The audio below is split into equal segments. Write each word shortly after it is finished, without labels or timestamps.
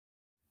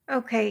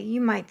Okay,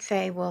 you might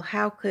say, well,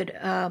 how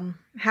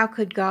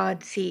could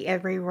God see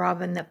every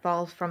robin that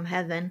falls from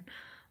heaven?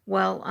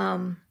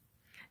 Well,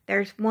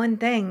 there's one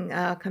thing,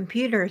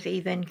 computers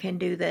even can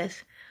do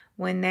this.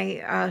 When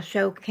they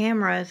show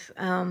cameras,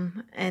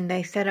 and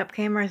they set up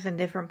cameras in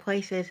different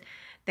places,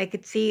 they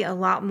could see a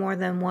lot more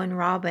than one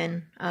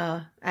robin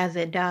as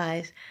it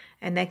dies,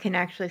 and they can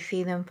actually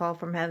see them fall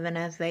from heaven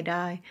as they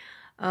die.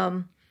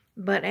 Um,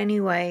 but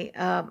anyway,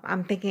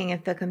 I'm thinking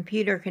if the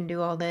computer can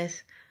do all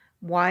this,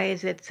 why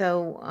is it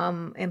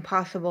so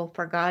impossible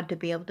for God to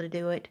be able to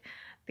do it?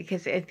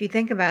 Because if you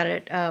think about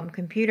it,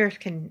 computers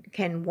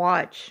can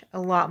watch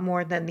a lot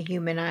more than the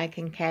human eye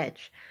can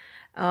catch,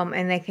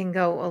 and they can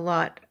go a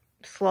lot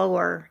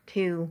slower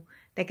too.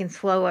 They can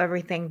slow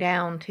everything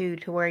down too,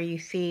 to where you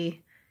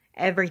see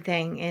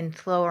everything in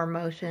slower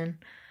motion.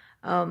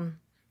 Um,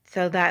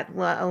 so that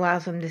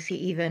allows them to see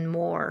even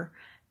more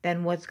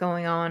than what's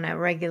going on at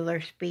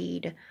regular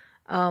speed.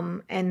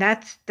 And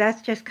that's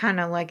just kind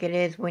of like it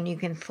is when you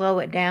can slow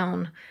it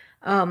down.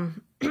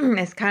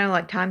 It's kind of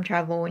like time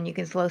travel when you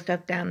can slow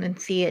stuff down and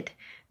see it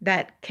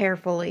that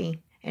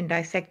carefully and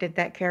dissect it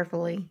that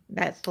carefully,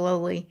 that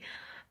slowly.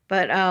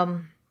 But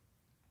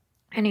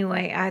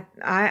anyway,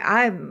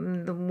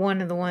 I'm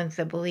one of the ones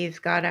that believes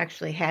God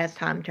actually has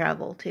time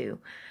travel too.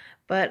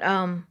 But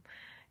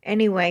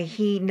anyway,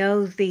 he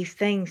knows these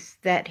things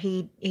that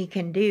he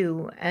can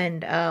do,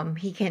 and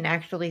he can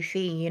actually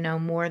see,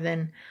 more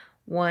than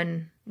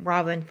one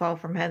robin fall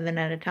from heaven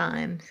at a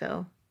time.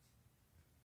 So